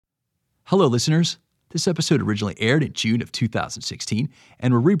Hello, listeners. This episode originally aired in June of 2016,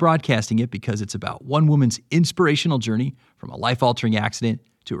 and we're rebroadcasting it because it's about one woman's inspirational journey from a life-altering accident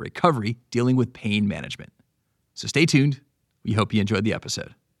to a recovery dealing with pain management. So stay tuned. We hope you enjoyed the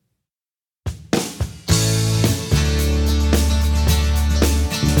episode.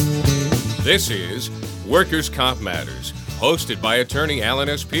 This is Workers' Comp Matters, hosted by attorney Alan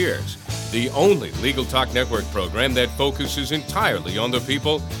S. Pierce, the only Legal Talk Network program that focuses entirely on the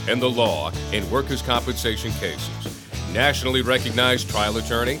people and the law in workers' compensation cases. Nationally recognized trial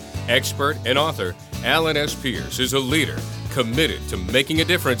attorney, expert, and author, Alan S. Pierce is a leader committed to making a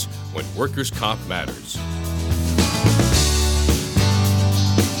difference when workers' comp matters.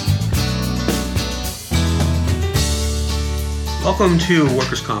 Welcome to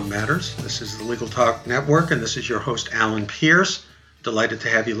Workers' Comp Matters. This is the Legal Talk Network, and this is your host, Alan Pierce. Delighted to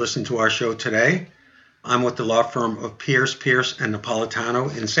have you listen to our show today. I'm with the law firm of Pierce, and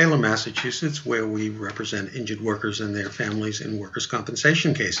Napolitano in Salem, Massachusetts, where we represent injured workers and their families in workers'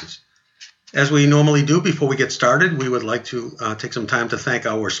 compensation cases. As we normally do before we get started, we would like to take some time to thank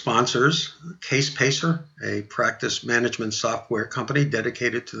our sponsors, CasePacer, a practice management software company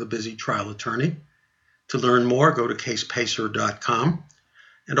dedicated to the busy trial attorney. To learn more, go to casepacer.com.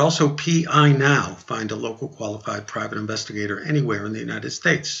 And also PI Now. Find a local qualified private investigator anywhere in the United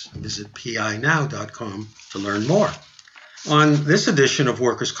States. Visit pinow.com to learn more. On this edition of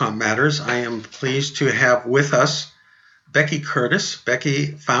Workers' Comp Matters, I am pleased to have with us Becky Curtis. Becky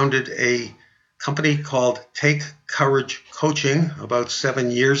founded a company called Take Courage Coaching about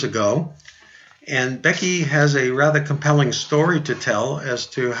 7 years ago. And Becky has a rather compelling story to tell as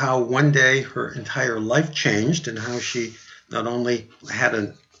to how one day her entire life changed and how she not only had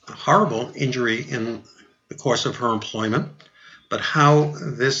a horrible injury in the course of her employment, but how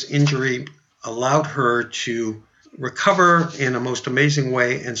this injury allowed her to recover in a most amazing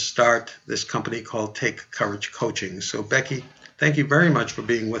way and start this company called Take Courage Coaching. So Becky, thank you very much for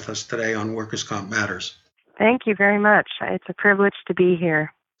being with us today on Workers' Comp Matters. Thank you very much. It's a privilege to be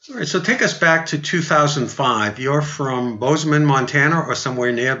here. All right, so take us back to 2005. You're from Bozeman, Montana, or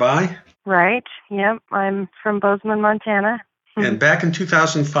somewhere nearby? Right. Yep. I'm from Bozeman, Montana. And back in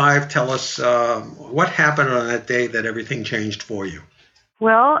 2005, tell us what happened on that day that everything changed for you.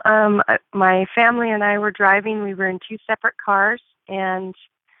 Well, my family and I were driving. We were in two separate cars, and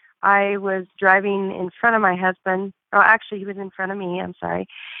I was driving in front of my husband. Oh, actually, he was in front of me. I'm sorry.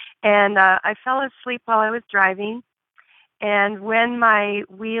 And I fell asleep while I was driving. And when my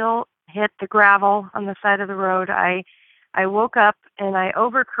wheel hit the gravel on the side of the road, I woke up and I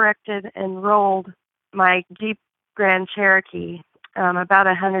overcorrected and rolled my Jeep Grand Cherokee about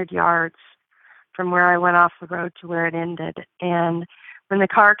 100 yards from where I went off the road to where it ended. And when the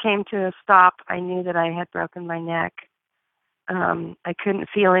car came to a stop, I knew that I had broken my neck. I couldn't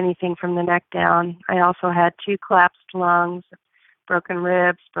feel anything from the neck down. I also had 2 collapsed lungs, broken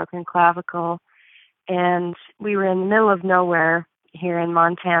ribs, broken clavicle. And we were in the middle of nowhere here in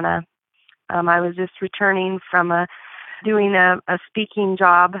Montana. I was just returning from doing a speaking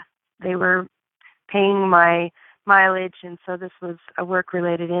job. They were paying my mileage, and so this was a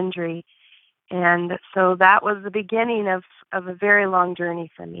work-related injury. And so that was the beginning of a very long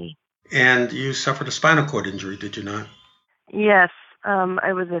journey for me. And you suffered a spinal cord injury, did you not? Yes,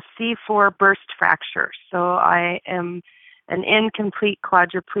 it was a C4 burst fracture. So I am an incomplete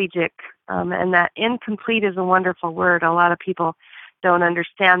quadriplegic. And that incomplete is a wonderful word. A lot of people don't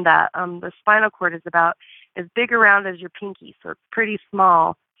understand that. The spinal cord is about as big around as your pinky, so it's pretty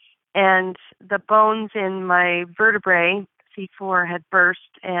small. And the bones in my vertebrae, C4, had burst,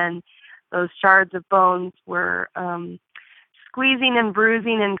 and those shards of bones were squeezing and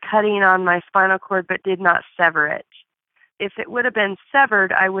bruising and cutting on my spinal cord, but did not sever it. If it would have been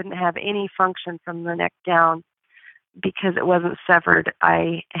severed, I wouldn't have any function from the neck down. Because it wasn't severed,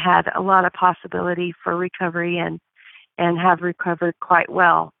 I had a lot of possibility for recovery and have recovered quite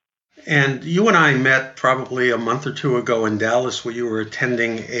well. And you and I met probably a month or two ago in Dallas, where you were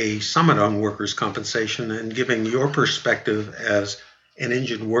attending a summit on workers' compensation and giving your perspective as an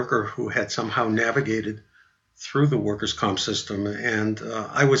injured worker who had somehow navigated through the workers' comp system. And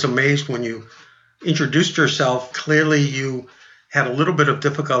I was amazed when you introduced yourself. Clearly, you had a little bit of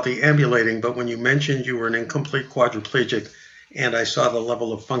difficulty ambulating, but when you mentioned you were an incomplete quadriplegic and I saw the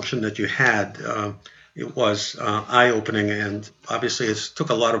level of function that you had, it was eye-opening, and obviously it took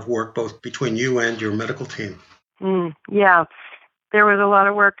a lot of work both between you and your medical team. Yeah, there was a lot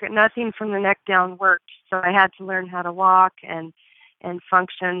of work. Nothing from the neck down worked, so I had to learn how to walk and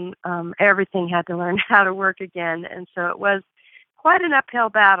function. Everything had to learn how to work again, and so it was quite an uphill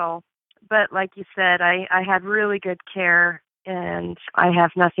battle. But like you said, I had really good care and I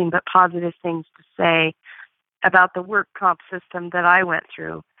have nothing but positive things to say about the work comp system that I went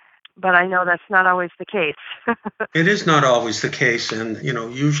through. But I know that's not always the case. It is not always the case. And,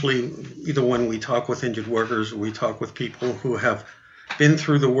 usually either when we talk with injured workers or we talk with people who have been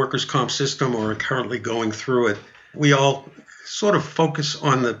through the workers' comp system or are currently going through it, we all sort of focus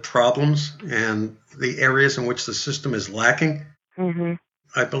on the problems and the areas in which the system is lacking. Mm-hmm.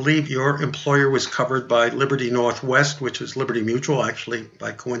 I believe your employer was covered by Liberty Northwest, which is Liberty Mutual. Actually,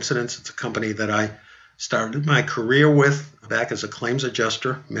 by coincidence, it's a company that I started my career with back as a claims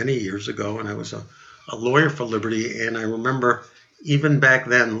adjuster many years ago, and I was a lawyer for Liberty. And I remember even back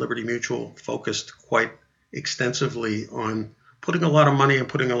then, Liberty Mutual focused quite extensively on putting a lot of money and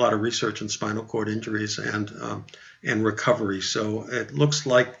putting a lot of research in spinal cord injuries and recovery. So it looks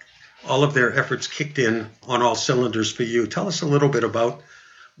like all of their efforts kicked in on all cylinders for you. Tell us a little bit about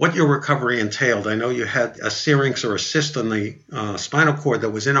what your recovery entailed. I know you had a syrinx or a cyst on the spinal cord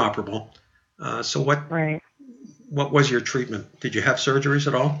that was inoperable. So what was your treatment? Did you have surgeries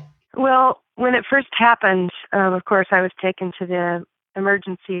at all? Well, when it first happened, of course, I was taken to the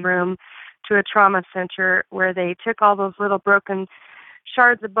emergency room to a trauma center where they took all those little broken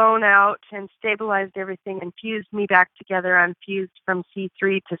shards of bone out and stabilized everything and fused me back together. I'm fused from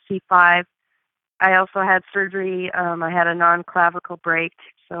C3 to C5. I also had surgery. I had a non-clavicle break,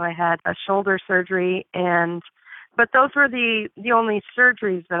 so I had a shoulder surgery. But those were the only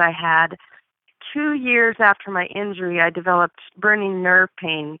surgeries that I had. 2 years after my injury, I developed burning nerve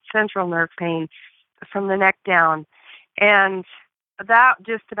pain, central nerve pain from the neck down. And that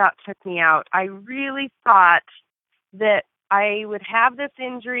just about took me out. I really thought that I would have this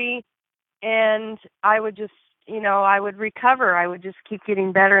injury and I would just, I would recover. I would just keep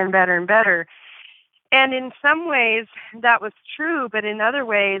getting better and better and better. And in some ways that was true, but in other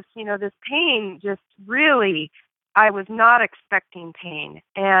ways, this pain just really, I was not expecting pain.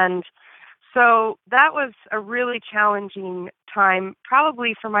 And so that was a really challenging time,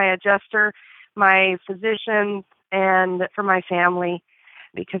 probably for my adjuster, my physicians, and for my family,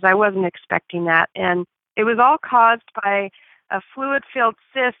 because I wasn't expecting that. And it was all caused by a fluid-filled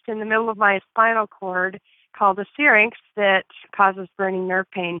cyst in the middle of my spinal cord called a syrinx that causes burning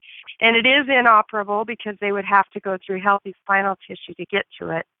nerve pain. And it is inoperable because they would have to go through healthy spinal tissue to get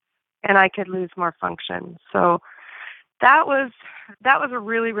to it, and I could lose more function. So that was a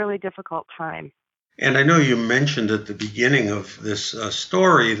really, really difficult time. And I know you mentioned at the beginning of this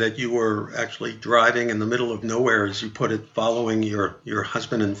story that you were actually driving in the middle of nowhere, as you put it, following your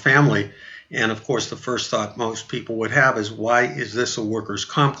husband and family. And of course, the first thought most people would have is, why is this a workers'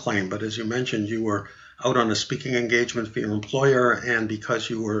 comp claim? But as you mentioned, you were out on a speaking engagement for your employer, and because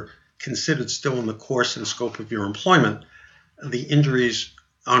you were considered still in the course and scope of your employment, the injuries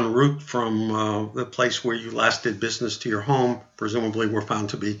en route from the place where you last did business to your home presumably were found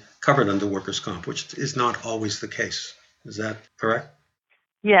to be covered under workers' comp, which is not always the case. Is that correct?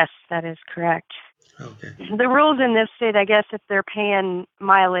 Yes, that is correct. Okay. The rules in this state, I guess, if they're paying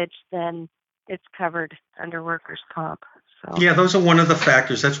mileage, then it's covered under workers' comp. So. Yeah, those are one of the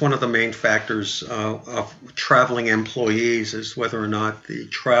factors. That's one of the main factors of traveling employees, is whether or not the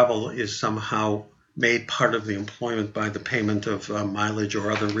travel is somehow made part of the employment by the payment of mileage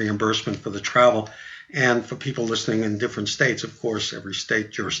or other reimbursement for the travel. And for people listening in different states, of course, every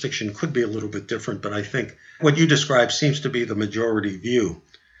state jurisdiction could be a little bit different, but I think what you described seems to be the majority view.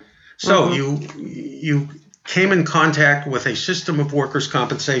 So you came in contact with a system of workers'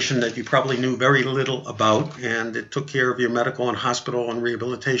 compensation that you probably knew very little about, and it took care of your medical and hospital and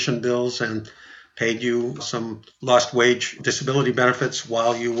rehabilitation bills and paid you some lost wage disability benefits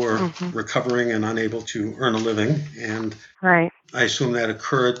while you were recovering and unable to earn a living. And right. I assume that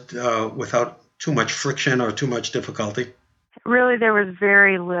occurred without too much friction or too much difficulty. Really, there was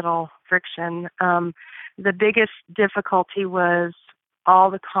very little friction. The biggest difficulty was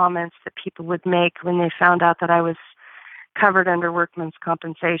all the comments that people would make when they found out that I was covered under workman's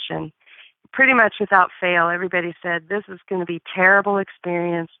compensation. Pretty much without fail, everybody said, this is going to be a terrible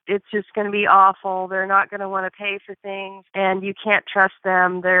experience. It's just going to be awful. They're not going to want to pay for things, and you can't trust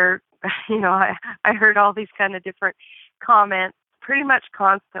them. I heard all these kind of different comments pretty much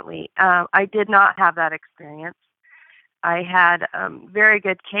constantly. I did not have that experience. I had a very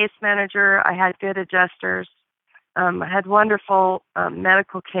good case manager. I had good adjusters. I had wonderful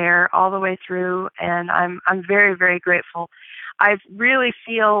medical care all the way through, and I'm very, very grateful. I really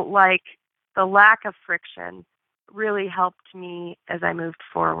feel like the lack of friction really helped me as I moved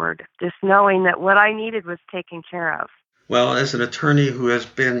forward, just knowing that what I needed was taken care of. Well, as an attorney who has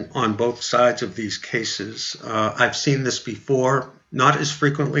been on both sides of these cases, I've seen this before, not as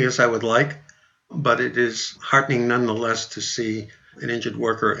frequently as I would like, but it is heartening nonetheless to see an injured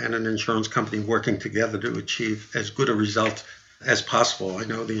worker and an insurance company working together to achieve as good a result as possible. I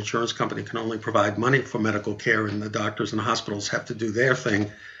know the insurance company can only provide money for medical care, and the doctors and hospitals have to do their thing.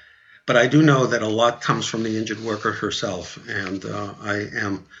 But I do know that a lot comes from the injured worker herself. And I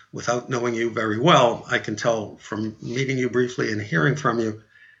am, without knowing you very well, I can tell from meeting you briefly and hearing from you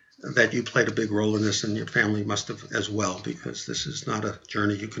that you played a big role in this, and your family must have as well, because this is not a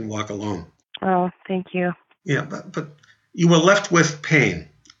journey you can walk alone. Oh, thank you. Yeah, but you were left with pain.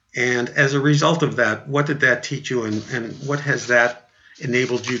 And as a result of that, what did that teach you, and what has that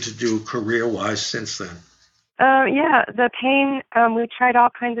enabled you to do career-wise since then? Yeah, the pain, we tried all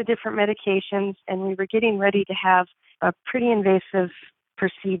kinds of different medications, and we were getting ready to have a pretty invasive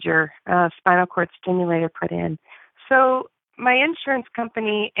procedure, spinal cord stimulator put in. So my insurance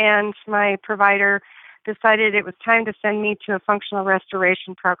company and my provider decided it was time to send me to a functional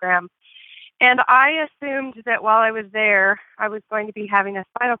restoration program. And I assumed that while I was there, I was going to be having a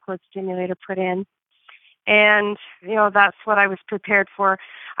spinal cord stimulator put in. And, that's what I was prepared for.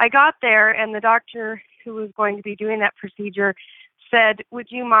 I got there, and the doctor who was going to be doing that procedure said, "Would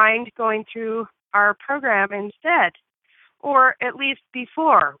you mind going through our program instead? Or at least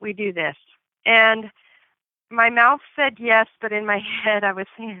before we do this?" And my mouth said yes, but in my head I was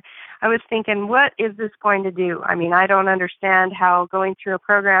thinking, what is this going to do? I mean, I don't understand how going through a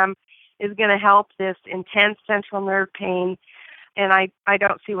program is going to help this intense central nerve pain, and I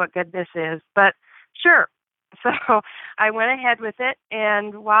don't see what good this is. But sure. So I went ahead with it,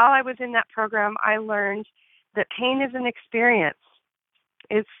 and while I was in that program, I learned that pain is an experience.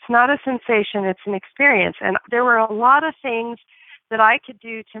 It's not a sensation, it's an experience. And there were a lot of things that I could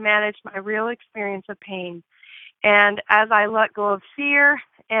do to manage my real experience of pain. And as I let go of fear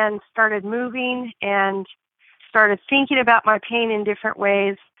and started moving and started thinking about my pain in different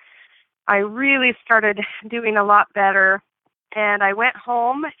ways, I really started doing a lot better. And I went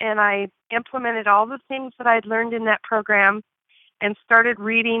home and I implemented all the things that I'd learned in that program and started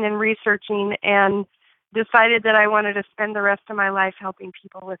reading and researching and decided that I wanted to spend the rest of my life helping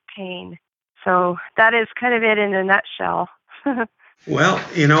people with pain. So that is kind of it in a nutshell. Well,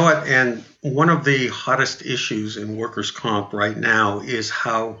 you know what? And one of the hottest issues in workers' comp right now is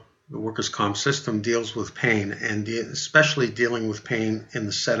how the workers' comp system deals with pain, and especially dealing with pain in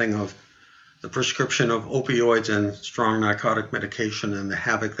the setting of the prescription of opioids and strong narcotic medication and the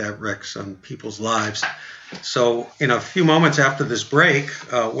havoc that wreaks on people's lives. So in a few moments after this break,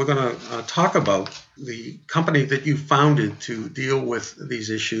 we're going to talk about the company that you founded to deal with these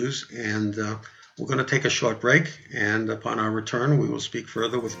issues. And we're going to take a short break. And upon our return, we will speak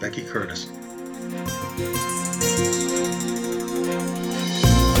further with Becky Curtis.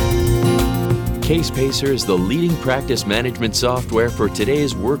 CasePacer is the leading practice management software for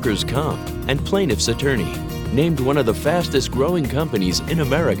today's workers' comp and plaintiff's attorney. Named one of the fastest growing companies in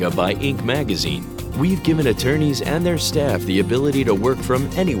America by Inc. magazine, we've given attorneys and their staff the ability to work from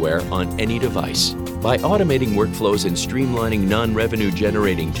anywhere on any device. By automating workflows and streamlining non-revenue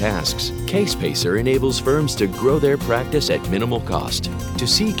generating tasks, CasePacer enables firms to grow their practice at minimal cost. To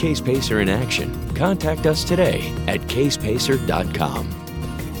see CasePacer in action, contact us today at casepacer.com.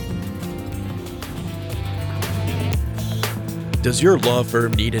 Does your law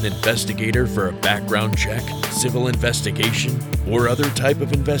firm need an investigator for a background check, civil investigation, or other type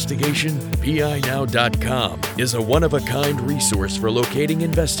of investigation? PINow.com is a one-of-a-kind resource for locating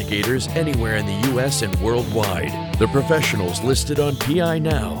investigators anywhere in the U.S. and worldwide. The professionals listed on PI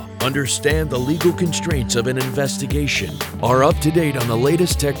Now understand the legal constraints of an investigation, are up to date on the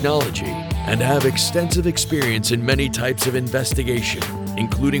latest technology, and have extensive experience in many types of investigation,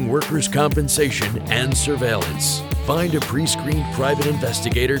 including workers' compensation and surveillance. Find a pre-screened private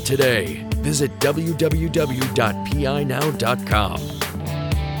investigator today. Visit www.pinow.com.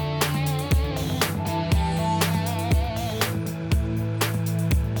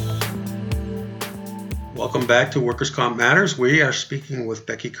 Welcome back to Workers' Comp Matters. We are speaking with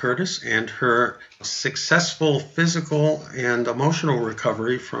Becky Curtis and her successful physical and emotional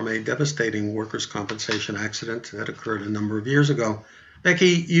recovery from a devastating workers' compensation accident that occurred a number of years ago. Becky,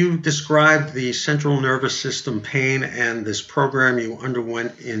 you described the central nervous system pain and this program you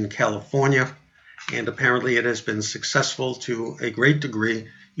underwent in California, and apparently it has been successful to a great degree.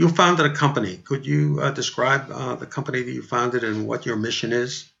 You founded a company. Could you describe the company that you founded and what your mission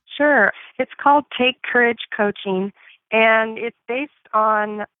is? Sure. It's called Take Courage Coaching, and it's based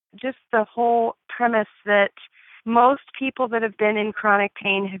on just the whole premise that most people that have been in chronic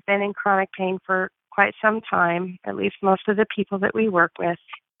pain have been in chronic pain for quite some time, at least most of the people that we work with.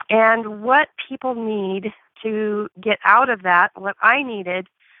 And what people need to get out of that, what I needed,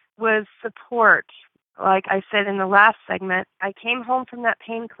 was support. Like I said in the last segment, I came home from that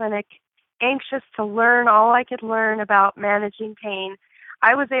pain clinic anxious to learn all I could learn about managing pain.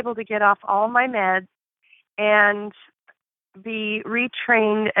 I was able to get off all my meds and be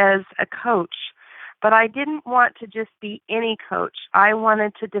retrained as a coach. But I didn't want to just be any coach. I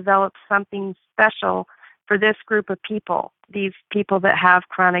wanted to develop something special for this group of people, these people that have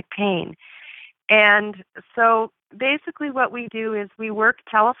chronic pain. And so basically what we do is we work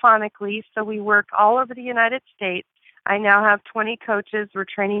telephonically. So we work all over the United States. I now have 20 coaches. We're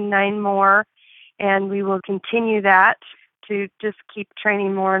training 9 more, and we will continue that to just keep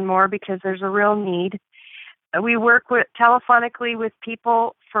training more and more because there's a real need. We work telephonically with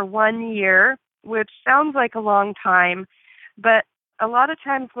people for 1 year, which sounds like a long time, but a lot of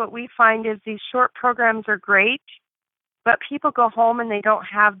times what we find is these short programs are great, but people go home and they don't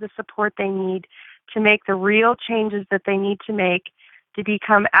have the support they need to make the real changes that they need to make to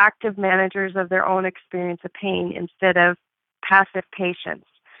become active managers of their own experience of pain instead of passive patients.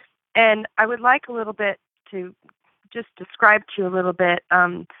 And I would like a little bit to just describe to you a little bit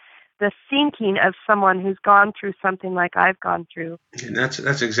the thinking of someone who's gone through something like I've gone through. And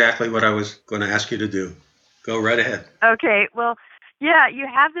that's exactly what I was going to ask you to do. Go right ahead. Okay, well, yeah, you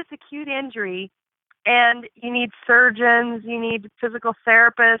have this acute injury, and you need surgeons, you need physical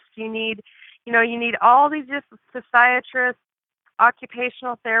therapists, you need all these different physiatrists,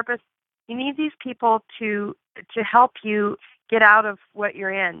 occupational therapists. You need these people to help you get out of what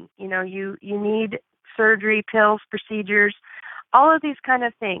you're in. You need surgery, pills, procedures, all of these kind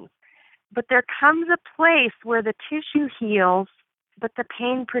of things. But there comes a place where the tissue heals, but the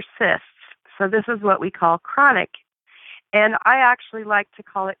pain persists. So this is what we call chronic. And I actually like to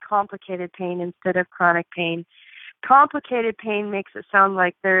call it complicated pain instead of chronic pain. Complicated pain makes it sound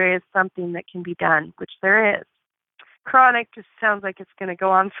like there is something that can be done, which there is. Chronic just sounds like it's going to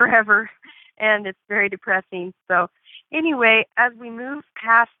go on forever, and it's very depressing. So anyway, as we move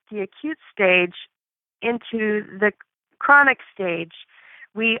past the acute stage into the chronic stage,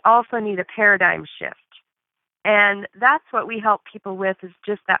 we also need a paradigm shift. And that's what we help people with, is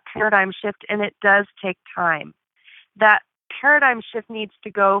just that paradigm shift, and it does take time. That paradigm shift needs to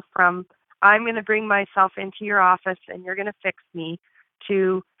go from, I'm going to bring myself into your office and you're going to fix me,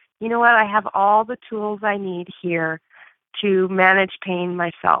 to, you know what, I have all the tools I need here to manage pain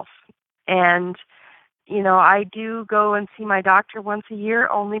myself. And, I do go and see my doctor once a year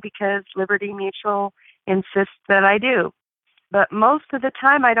only because Liberty Mutual insists that I do. But most of the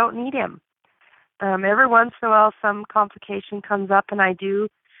time, I don't need him. Every once in a while, some complication comes up, and I do.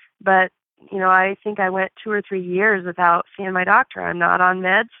 But, I think I went 2 or 3 years without seeing my doctor. I'm not on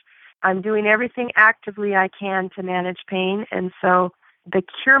meds. I'm doing everything actively I can to manage pain. And so the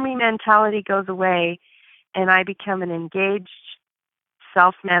cure me mentality goes away, and I become an engaged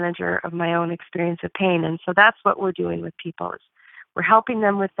self-manager of my own experience of pain. And so that's what we're doing with people, is we're helping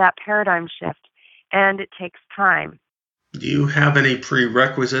them with that paradigm shift, and it takes time. Do you have any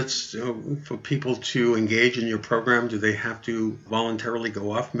prerequisites for people to engage in your program? Do they have to voluntarily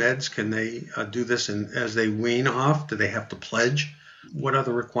go off meds? Can they do this as they wean off? Do they have to pledge? What are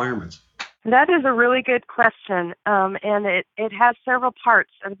the requirements? That is a really good question, and it has several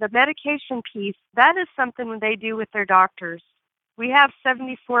parts. The medication piece, that is something they do with their doctors. We have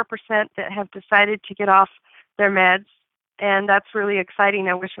 74% that have decided to get off their meds, and that's really exciting.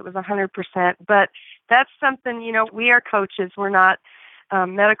 I wish it was 100%, but that's something, we are coaches. We're not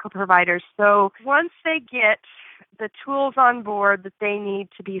medical providers. So once they get the tools on board that they need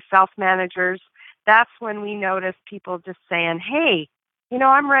to be self-managers, that's when we notice people just saying, hey,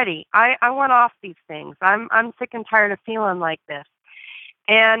 I'm ready. I want off these things. I'm sick and tired of feeling like this.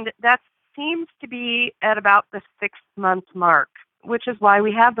 And that seems to be at about the 6-month mark, which is why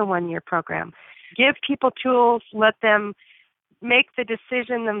we have the 1-year program. Give people tools, let them make the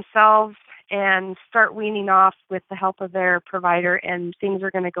decision themselves, and start weaning off with the help of their provider, and things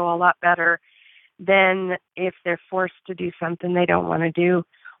are going to go a lot better than if they're forced to do something they don't want to do,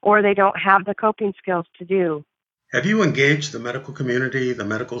 or they don't have the coping skills to do. Have you engaged the medical community, the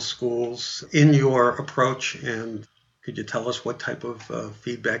medical schools in your approach, and could you tell us what type of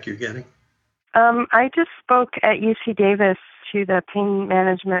feedback you're getting? I just spoke at UC Davis to the Pain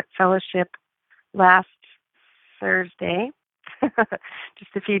Management Fellowship last Thursday,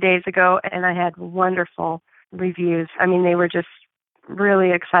 just a few days ago, and I had wonderful reviews. I mean, they were just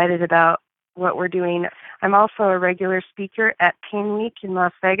really excited about what we're doing. I'm also a regular speaker at Pain Week in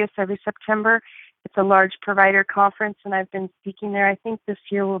Las Vegas every September. It's a large provider conference, and I've been speaking there. I think this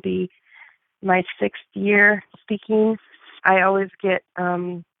year will be my 6th year speaking. I always get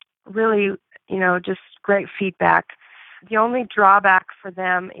really, just great feedback The only drawback for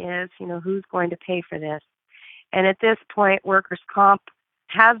them is, who's going to pay for this? And at this point, workers' comp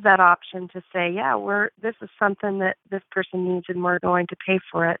has that option to say, yeah, this is something that this person needs and we're going to pay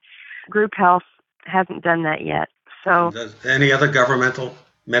for it. Group health hasn't done that yet. So, does any other governmental,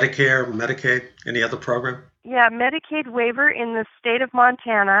 Medicare, Medicaid, any other program? Yeah, Medicaid waiver in the state of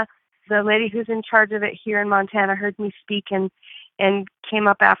Montana. The lady who's in charge of it here in Montana heard me speak and came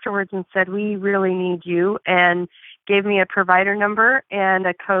up afterwards and said, we really need you, and gave me a provider number and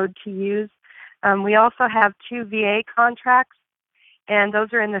a code to use. We also have 2 VA contracts, and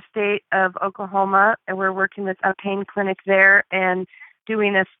those are in the state of Oklahoma, and we're working with a pain clinic there and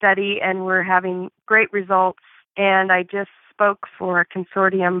doing a study, and we're having great results. And I just spoke for a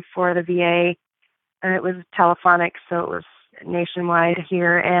consortium for the VA, and it was telephonic, so it was nationwide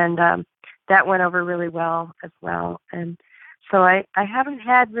here, and that went over really well as well. And so I haven't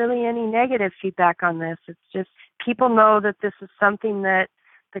had really any negative feedback on this. It's just people know that this is something that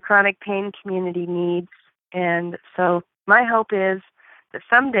the chronic pain community needs, and so my hope is that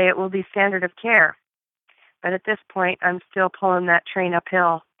someday it will be standard of care. But at this point, I'm still pulling that train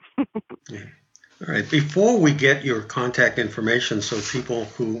uphill. Yeah. All right. Before we get your contact information, so people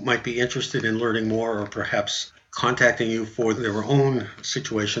who might be interested in learning more or perhaps contacting you for their own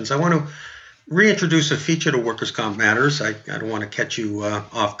situations, I want to reintroduce a feature to Workers' Comp Matters. I don't want to catch you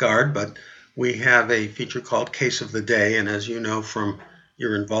off guard, but we have a feature called Case of the Day. And as you know from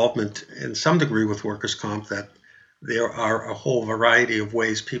your involvement in some degree with Workers' Comp, that there are a whole variety of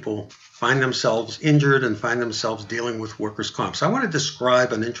ways people find themselves injured and find themselves dealing with workers' comp. So I want to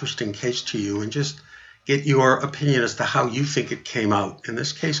describe an interesting case to you and just get your opinion as to how you think it came out. And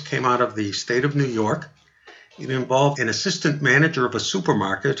this case came out of the state of New York. It involved an assistant manager of a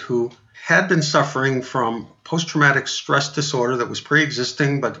supermarket who had been suffering from post-traumatic stress disorder that was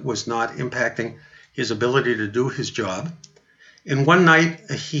pre-existing but was not impacting his ability to do his job. And one night,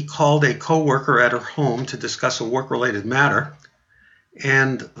 he called a coworker at her home to discuss a work-related matter,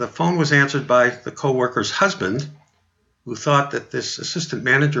 and the phone was answered by the coworker's husband, who thought that this assistant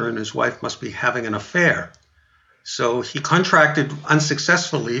manager and his wife must be having an affair. So he contracted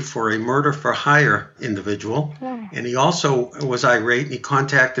unsuccessfully for a murder-for-hire individual, and he also was irate, and he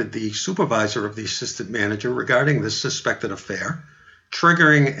contacted the supervisor of the assistant manager regarding this suspected affair,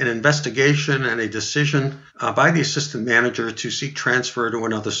 triggering an investigation and a decision by the assistant manager to seek transfer to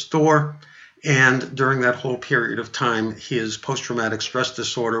another store. And during that whole period of time, his post-traumatic stress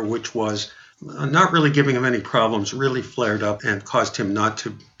disorder, which was not really giving him any problems, really flared up and caused him not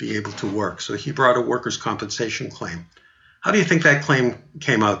to be able to work. So he brought a workers' compensation claim. How do you think that claim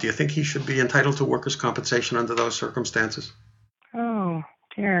came out? Do you think he should be entitled to workers' compensation under those circumstances? Oh,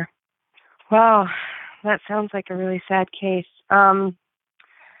 dear. Wow, that sounds like a really sad case.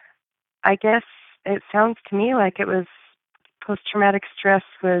 I guess it sounds to me like it was post-traumatic stress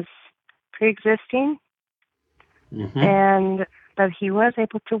was pre-existing, but he was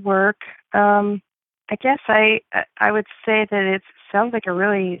able to work. I guess I would say that it sounds like a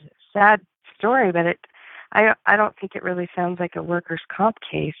really sad story, but I don't think it really sounds like a workers' comp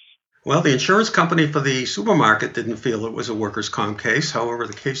case. Well, the insurance company for the supermarket didn't feel it was a workers' comp case. However,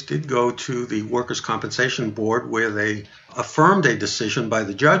 the case did go to the Workers' Compensation Board, where they affirmed a decision by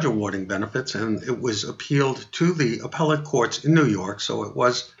the judge awarding benefits, and it was appealed to the appellate courts in New York. So it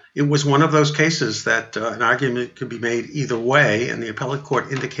was one of those cases that an argument could be made either way, and the appellate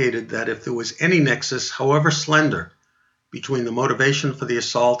court indicated that if there was any nexus, however slender, between the motivation for the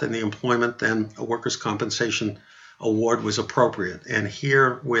assault and the employment, then a workers' compensation award was appropriate. And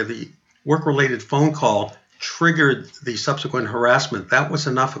here, where the work-related phone call triggered the subsequent harassment, that was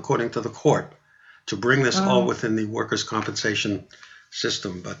enough, according to the court, to bring this all within the workers' compensation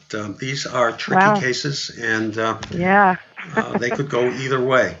system. But these are tricky cases, and they could go either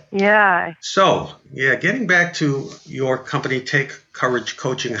way. Yeah. So, getting back to your company, Take Courage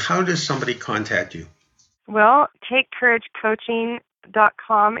Coaching, how does somebody contact you? Well,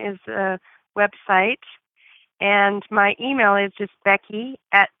 TakeCourageCoaching.com is a website. And my email is just Becky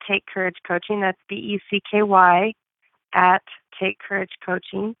at Take Courage Coaching. That's BECKY at Take Courage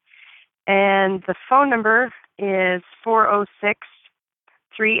Coaching. And the phone number is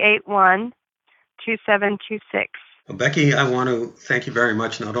 406-381-2726. Well, Becky, I want to thank you very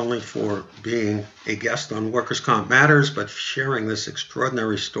much, not only for being a guest on Workers' Comp Matters, but sharing this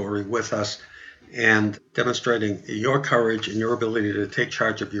extraordinary story with us and demonstrating your courage and your ability to take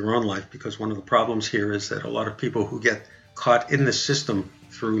charge of your own life, because one of the problems here is that a lot of people who get caught in the system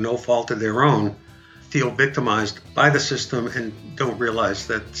through no fault of their own feel victimized by the system and don't realize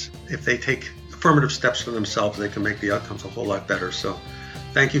that if they take affirmative steps for themselves, they can make the outcomes a whole lot better. So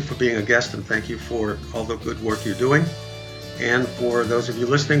thank you for being a guest, and thank you for all the good work you're doing. And for those of you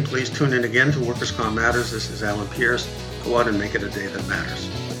listening, please tune in again to Workers' Comp Matters. This is Alan Pierce. Go out and make it a day that matters.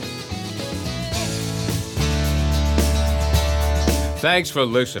 Thanks for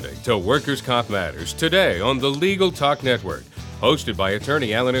listening to Workers' Comp Matters today on the Legal Talk Network, hosted by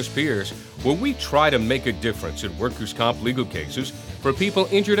attorney Alan S. Pierce, where we try to make a difference in workers' comp legal cases for people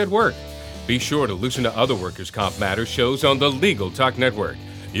injured at work. Be sure to listen to other Workers' Comp Matters shows on the Legal Talk Network,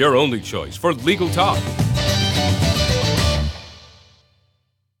 your only choice for legal talk.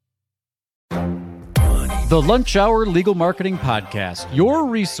 The Lunch Hour Legal Marketing Podcast, your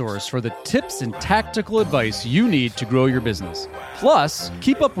resource for the tips and tactical advice you need to grow your business. Plus,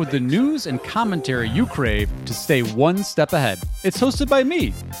 keep up with the news and commentary you crave to stay one step ahead. It's hosted by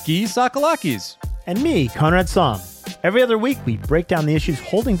me, Guy Sakalakis. And me, Conrad Som. Every other week, we break down the issues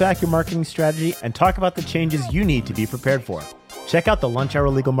holding back your marketing strategy and talk about the changes you need to be prepared for. Check out the Lunch Hour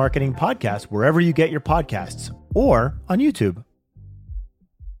Legal Marketing Podcast wherever you get your podcasts or on YouTube.